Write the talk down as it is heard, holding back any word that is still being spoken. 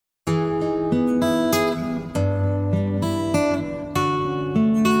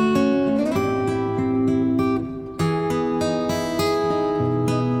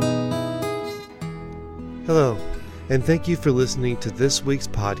and thank you for listening to this week's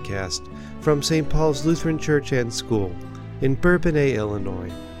podcast from St. Paul's Lutheran Church and School in Bourbonnais,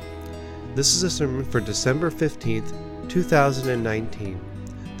 Illinois. This is a sermon for December 15th, 2019,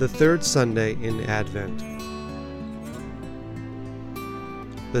 the third Sunday in Advent.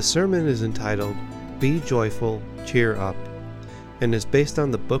 The sermon is entitled, Be Joyful, Cheer Up, and is based on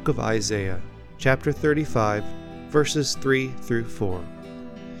the book of Isaiah, chapter 35, verses 3 through 4.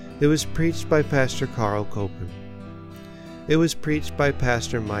 It was preached by Pastor Koeppen. It was preached by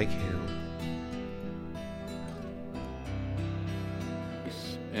Pastor Mike Hale.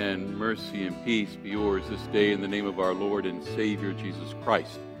 And mercy and peace be yours this day in the name of our Lord and Savior Jesus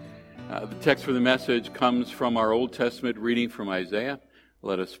Christ. The text for the message comes from our Old Testament reading from Isaiah.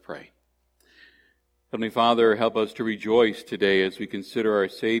 Let us pray. Heavenly Father, help us to rejoice today as we consider our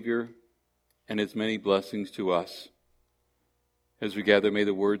Savior and His many blessings to us. As we gather, may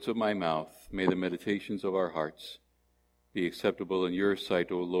the words of my mouth, may the meditations of our hearts be acceptable in your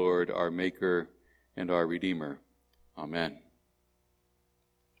sight, O Lord, our Maker and our Redeemer. Amen.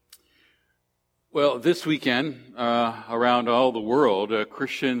 Well, this weekend, around all the world,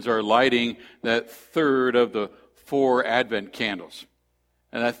 Christians are lighting that third of the 4 Advent candles.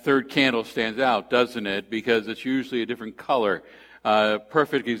 And that third candle stands out, doesn't it? Because it's usually a different color.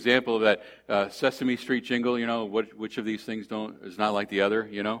 Perfect example of that Sesame Street jingle, which of these things is not like the other,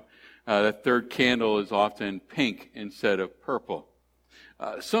 That third candle is often pink instead of purple.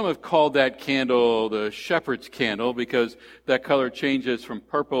 Some have called that candle the shepherd's candle because that color changes from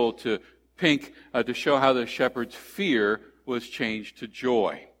purple to pink to show how the shepherd's fear was changed to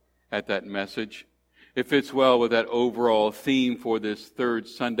joy at that message. It fits well with that overall theme for this third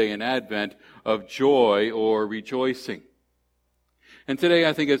Sunday in Advent of joy or rejoicing. And today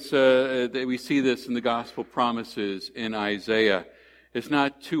I think we see this in the gospel promises in Isaiah. It's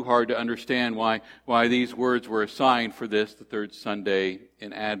not too hard to understand why these words were assigned for this, the third Sunday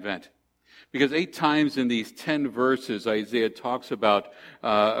in Advent. Because 8 times in these 10 verses, Isaiah talks about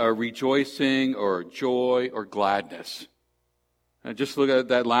a rejoicing or joy or gladness. And just look at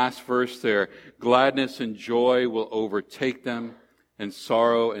that last verse there. Gladness and joy will overtake them, and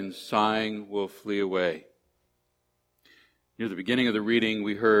sorrow and sighing will flee away. Near the beginning of the reading,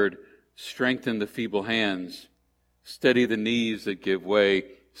 we heard, strengthen the feeble hands, steady the knees that give way.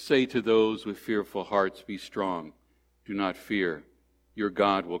 Say to those with fearful hearts, be strong. Do not fear. Your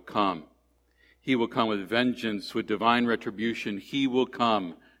God will come. He will come with vengeance, with divine retribution. He will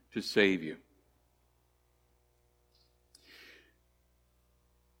come to save you.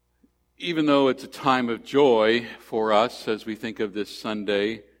 Even though it's a time of joy for us as we think of this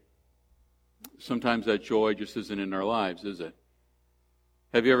Sunday, sometimes that joy just isn't in our lives, is it?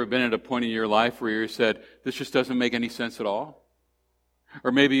 Have you ever been at a point in your life where you said, this just doesn't make any sense at all?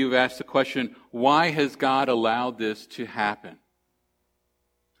 Or maybe you've asked the question, why has God allowed this to happen?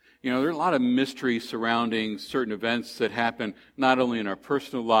 There are a lot of mysteries surrounding certain events that happen not only in our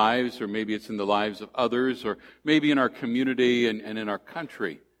personal lives, or maybe it's in the lives of others, or maybe in our community and in our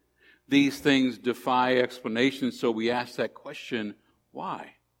country. These things defy explanation, so we ask that question,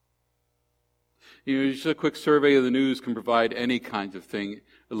 why? Just a quick survey of the news can provide any kinds of thing,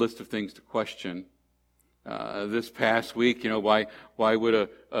 a list of things to question. This past week, why would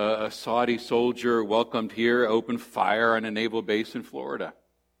a Saudi soldier welcomed here open fire on a naval base in Florida?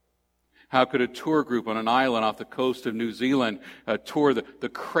 How could a tour group on an island off the coast of New Zealand tour the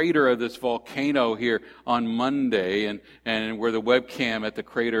crater of this volcano here on Monday, and where the webcam at the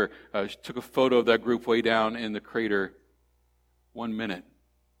crater took a photo of that group way down in the crater 1 minute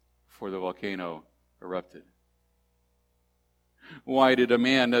before the volcano erupted? Why did a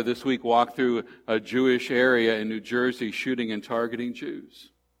man this week walk through a Jewish area in New Jersey shooting and targeting Jews?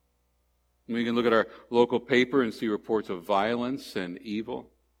 We can look at our local paper and see reports of violence and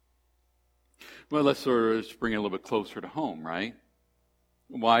evil. Well, let's sort of just bring it a little bit closer to home, right?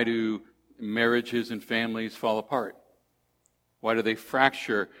 Why do marriages and families fall apart? Why do they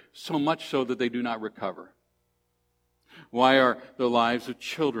fracture so much so that they do not recover? Why are the lives of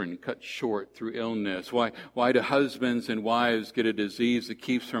children cut short through illness? Why do husbands and wives get a disease that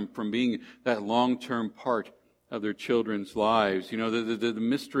keeps them from being that long-term part of their children's lives? The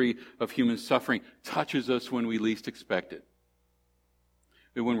mystery of human suffering touches us when we least expect it.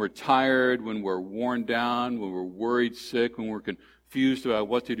 When we're tired, when we're worn down, when we're worried sick, when we're confused about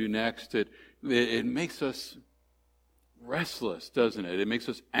what to do next, it makes us restless, doesn't it? It makes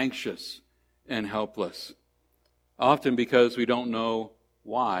us anxious and helpless. Often because we don't know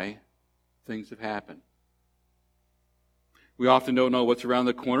why things have happened. We often don't know what's around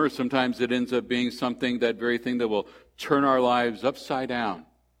the corner. Sometimes it ends up being that very thing that will turn our lives upside down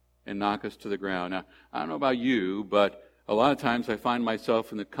and knock us to the ground. Now, I don't know about you, but a lot of times I find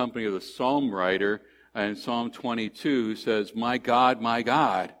myself in the company of the psalm writer in Psalm 22 who says, my God, my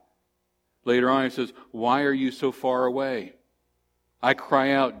God. Later on he says, why are you so far away? I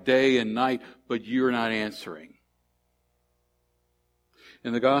cry out day and night, but you're not answering.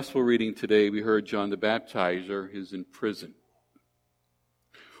 In the gospel reading today, we heard John the Baptizer is in prison.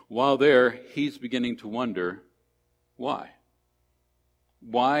 While there, he's beginning to wonder, why?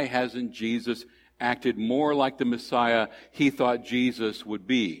 Why hasn't Jesus acted more like the Messiah he thought Jesus would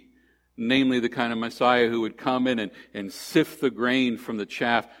be? Namely, the kind of Messiah who would come in and sift the grain from the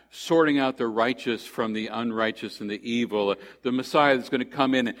chaff, sorting out the righteous from the unrighteous and the evil. The Messiah that's going to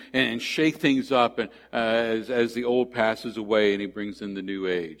come in and shake things up and, as the old passes away and he brings in the new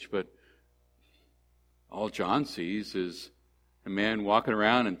age. But all John sees is a man walking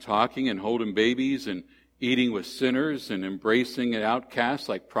around and talking and holding babies and eating with sinners and embracing outcasts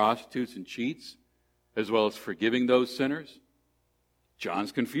like prostitutes and cheats, as well as forgiving those sinners.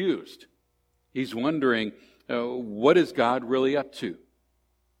 John's confused. He's wondering, what is God really up to?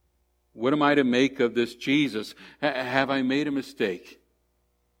 What am I to make of this Jesus? Have I made a mistake?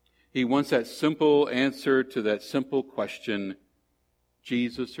 He wants that simple answer to that simple question,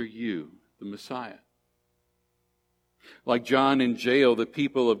 Jesus, are you the Messiah? Like John in jail, the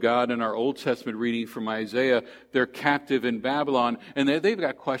people of God in our Old Testament reading from Isaiah, they're captive in Babylon, and they've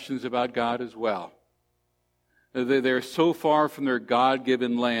got questions about God as well. They're so far from their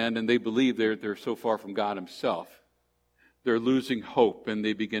God-given land, and they believe they're so far from God himself. They're losing hope, and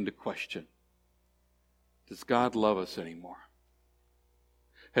they begin to question, does God love us anymore?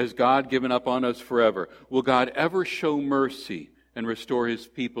 Has God given up on us forever? Will God ever show mercy and restore his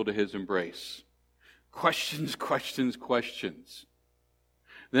people to his embrace? Questions, questions, questions.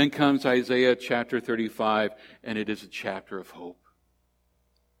 Then comes Isaiah chapter 35, and it is a chapter of hope.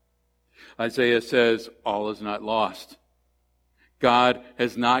 Isaiah says, all is not lost. God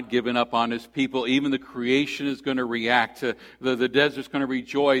has not given up on his people. Even the creation is going to react. The desert's going to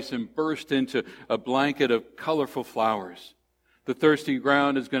rejoice and burst into a blanket of colorful flowers. The thirsty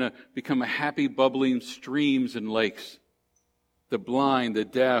ground is going to become a happy bubbling streams and lakes. The blind, the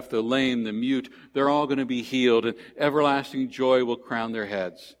deaf, the lame, the mute, they're all going to be healed, and everlasting joy will crown their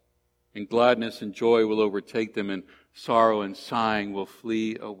heads. And gladness and joy will overtake them, and sorrow and sighing will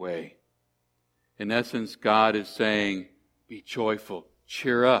flee away. In essence, God is saying, be joyful,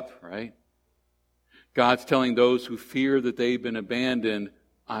 cheer up, right? God's telling those who fear that they've been abandoned,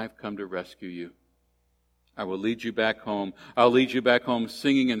 I've come to rescue you. I will lead you back home. I'll lead you back home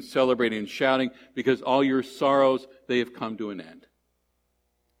singing and celebrating and shouting because all your sorrows, they have come to an end.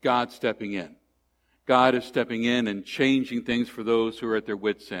 God's stepping in. God is stepping in and changing things for those who are at their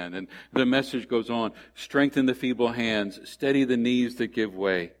wits' end. And the message goes on, strengthen the feeble hands, steady the knees that give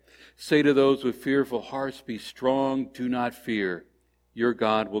way. Say to those with fearful hearts, be strong, do not fear. Your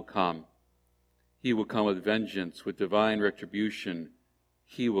God will come. He will come with vengeance, with divine retribution.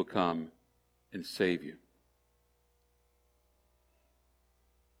 He will come and save you.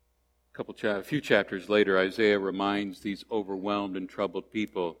 A few chapters later, Isaiah reminds these overwhelmed and troubled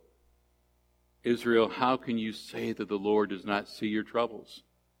people, Israel, how can you say that the Lord does not see your troubles?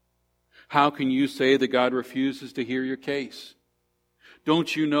 How can you say that God refuses to hear your case?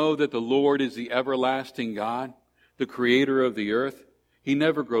 Don't you know that the Lord is the everlasting God, the creator of the earth? He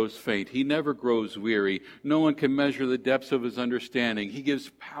never grows faint. He never grows weary. No one can measure the depths of his understanding. He gives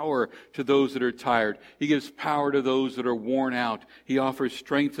power to those that are tired. He gives power to those that are worn out. He offers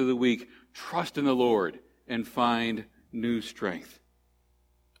strength to the weak. Trust in the Lord and find new strength.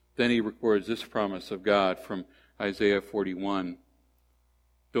 Then he records this promise of God from Isaiah 41.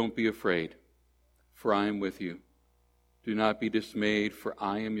 Don't be afraid, for I am with you. Do not be dismayed, for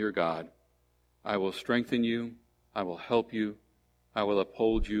I am your God. I will strengthen you. I will help you. I will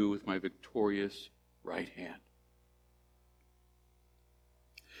uphold you with my victorious right hand.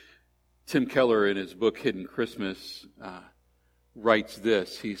 Tim Keller, in his book Hidden Christmas, writes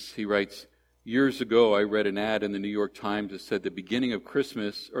this. He writes, years ago I read an ad in the New York Times that said the beginning of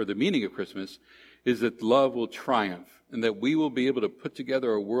Christmas, or the meaning of Christmas, is that love will triumph and that we will be able to put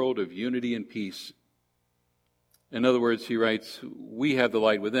together a world of unity and peace. In other words, he writes, we have the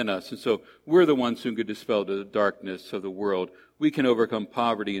light within us, and so we're the ones who can dispel the darkness of the world. We can overcome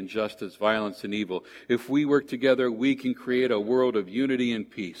poverty, injustice, violence, and evil. If we work together, we can create a world of unity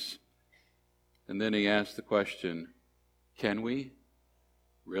and peace. And then he asks the question, can we?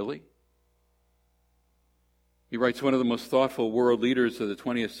 Really? He writes, one of the most thoughtful world leaders of the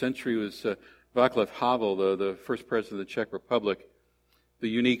 20th century was Václav Havel, the first president of the Czech Republic. the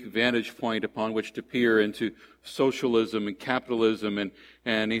unique vantage point upon which to peer into socialism and capitalism,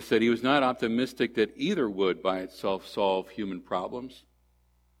 and he said he was not optimistic that either would by itself solve human problems.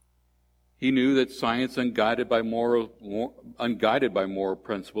 He knew that science, unguided by moral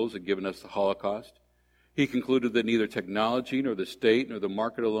principles, had given us the Holocaust. He concluded that neither technology nor the state nor the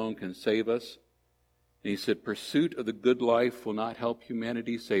market alone can save us. And he said, pursuit of the good life will not help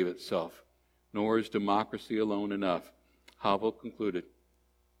humanity save itself, nor is democracy alone enough. Havel concluded,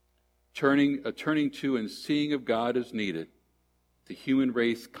 turning to and seeing of God is needed. The human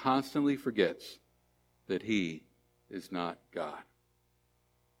race constantly forgets that he is not God.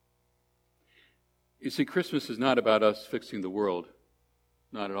 You see, Christmas is not about us fixing the world.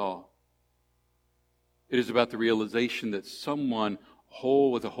 Not at all. It is about the realization that someone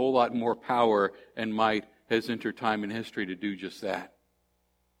with a whole lot more power and might has entered time and history to do just that.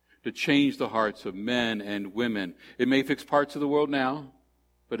 To change the hearts of men and women. It may fix parts of the world now,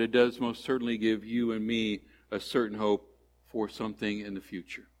 but it does most certainly give you and me a certain hope for something in the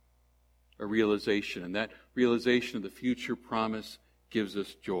future. A realization. And that realization of the future promise gives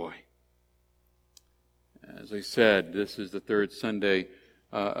us joy. As I said, this is the third Sunday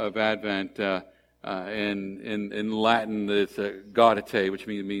of Advent. In Latin, it's gaudete, which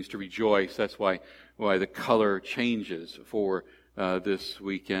means to rejoice. That's why the color changes for this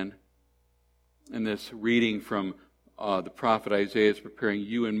weekend. And this reading from the prophet Isaiah is preparing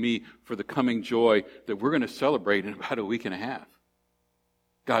you and me for the coming joy that we're going to celebrate in about a week and a half.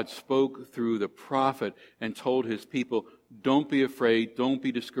 God spoke through the prophet and told his people, don't be afraid, don't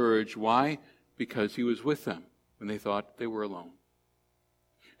be discouraged. Why? Because he was with them when they thought they were alone.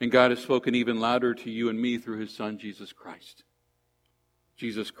 And God has spoken even louder to you and me through his Son, Jesus Christ.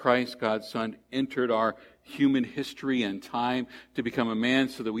 Jesus Christ, God's Son, entered our human history and time to become a man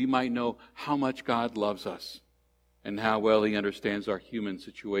so that we might know how much God loves us and how well he understands our human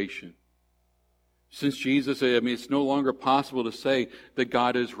situation. Since Jesus, it's no longer possible to say that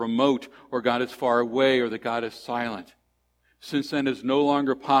God is remote or God is far away or that God is silent. Since then, it's no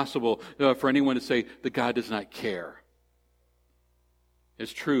longer possible for anyone to say that God does not care.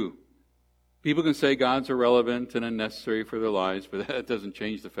 It's true. People can say God's irrelevant and unnecessary for their lives, but that doesn't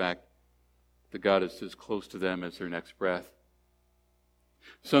change the fact that God is as close to them as their next breath.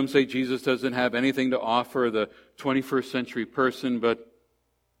 Some say Jesus doesn't have anything to offer the 21st century person, but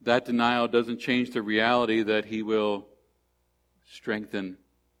that denial doesn't change the reality that he will strengthen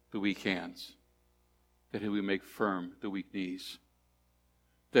the weak hands, that he will make firm the weak knees,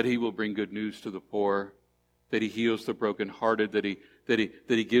 that he will bring good news to the poor, that he heals the brokenhearted, that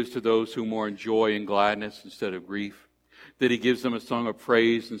he gives to those who mourn joy and gladness instead of grief, that he gives them a song of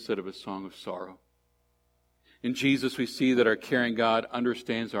praise instead of a song of sorrow. In Jesus, we see that our caring God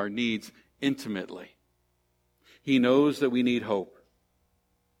understands our needs intimately. He knows that we need hope.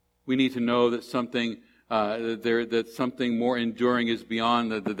 We need to know that something more enduring is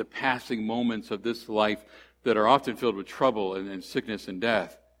beyond the passing moments of this life that are often filled with trouble and sickness and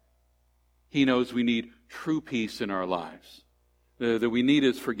death. He knows we need true peace in our lives, that we need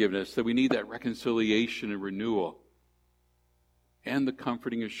his forgiveness, that we need that reconciliation and renewal, and the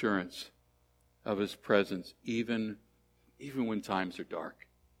comforting assurance of his presence, even when times are dark.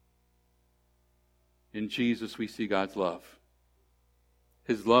 In Jesus, we see God's love.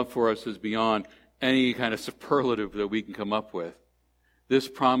 His love for us is beyond any kind of superlative that we can come up with. This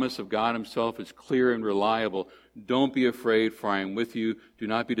promise of God himself is clear and reliable. Don't be afraid, for I am with you. Do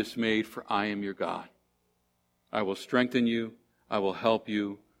not be dismayed, for I am your God. I will strengthen you. I will help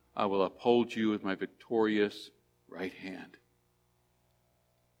you. I will uphold you with my victorious right hand.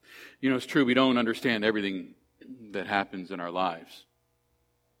 You know, it's true, we don't understand everything that happens in our lives.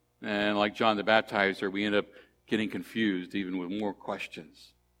 And like John the Baptizer, we end up getting confused, even with more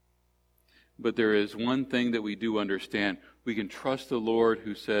questions. But there is one thing that we do understand. We can trust the Lord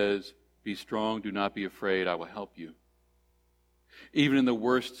who says, be strong, do not be afraid, I will help you. Even in the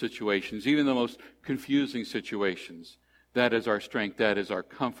worst situations, even the most confusing situations, that is our strength, that is our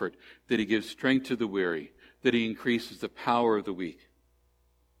comfort, that he gives strength to the weary, that he increases the power of the weak.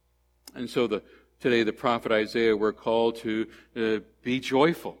 And so today the prophet Isaiah, we're called to be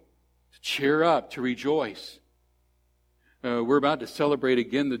joyful, to cheer up, to rejoice. We're about to celebrate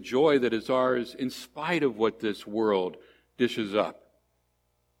again the joy that is ours in spite of what this world dishes up.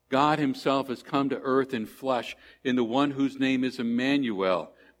 God himself has come to earth in flesh in the one whose name is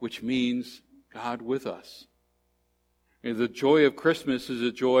Emmanuel, which means God with us. And the joy of Christmas is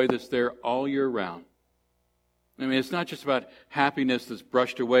a joy that's there all year round. I mean, it's not just about happiness that's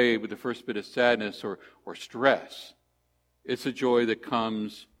brushed away with the first bit of sadness or stress. It's a joy that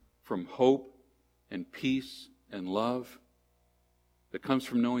comes from hope and peace and love. that comes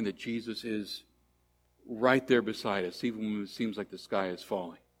from knowing that Jesus is right there beside us, even when it seems like the sky is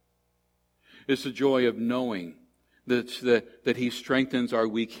falling. It's the joy of knowing that He strengthens our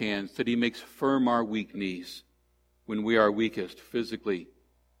weak hands, that He makes firm our weak knees when we are weakest, physically,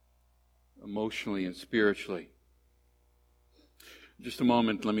 emotionally, and spiritually. Just a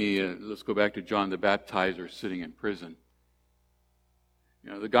moment, let's go back to John the Baptizer sitting in prison.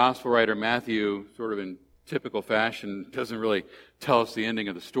 The gospel writer Matthew, sort of in typical fashion, doesn't really tell us the ending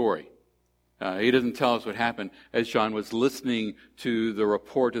of the story. He doesn't tell us what happened as John was listening to the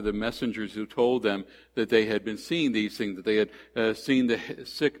report of the messengers who told them that they had been seeing these things, that they had seen the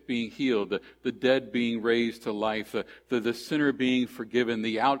sick being healed, the dead being raised to life, the sinner being forgiven,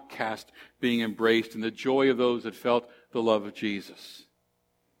 the outcast being embraced, and the joy of those that felt the love of Jesus.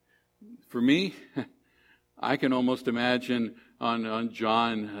 For me, I can almost imagine on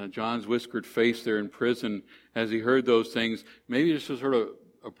John's whiskered face there in prison as he heard those things, maybe just a sort of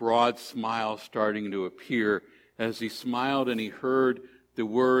a broad smile starting to appear as he smiled and he heard the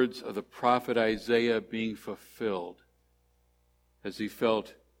words of the prophet Isaiah being fulfilled, as he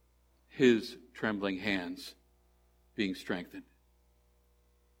felt his trembling hands being strengthened,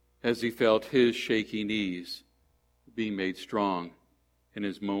 as he felt his shaky knees being made strong in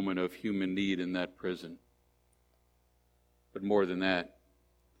his moment of human need in that prison. But more than that,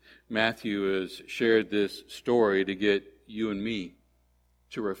 Matthew has shared this story to get you and me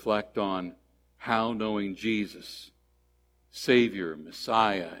to reflect on how knowing Jesus, Savior,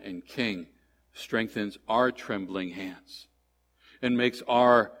 Messiah, and King, strengthens our trembling hands and makes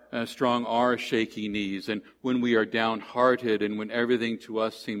strong our shaky knees. And when we are downhearted and when everything to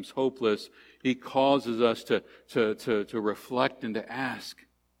us seems hopeless, He causes us to reflect and to ask,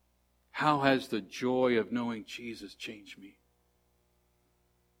 how has the joy of knowing Jesus changed me?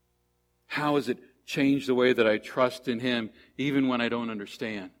 How has it changed the way that I trust in Him, even when I don't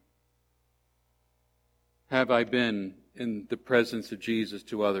understand? Have I been in the presence of Jesus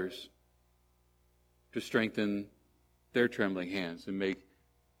to others to strengthen their trembling hands and make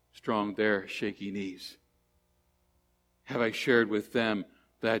strong their shaky knees? Have I shared with them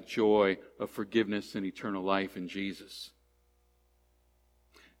that joy of forgiveness and eternal life in Jesus?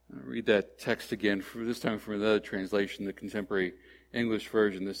 I'll read that text again, this time from another translation, the Contemporary English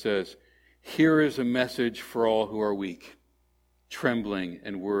Version, that says, "Here is a message for all who are weak, trembling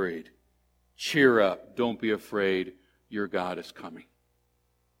and worried. Cheer up, don't be afraid, your God is coming."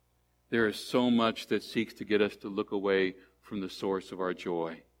 There is so much that seeks to get us to look away from the source of our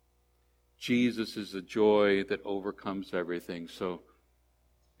joy. Jesus is the joy that overcomes everything. So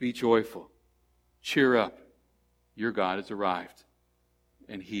be joyful. Cheer up. Your God has arrived,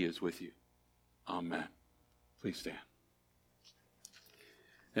 and He is with you. Amen. Please stand.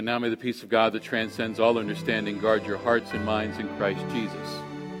 And now may the peace of God that transcends all understanding guard your hearts and minds in Christ Jesus.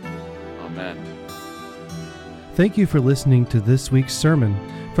 Amen. Thank you for listening to this week's sermon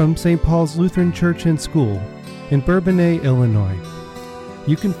from St. Paul's Lutheran Church and School in Bourbonnais, Illinois.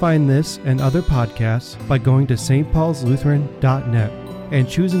 You can find this and other podcasts by going to stpaulslutheran.net and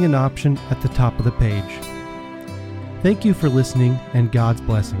choosing an option at the top of the page. Thank you for listening, and God's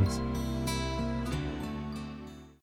blessings.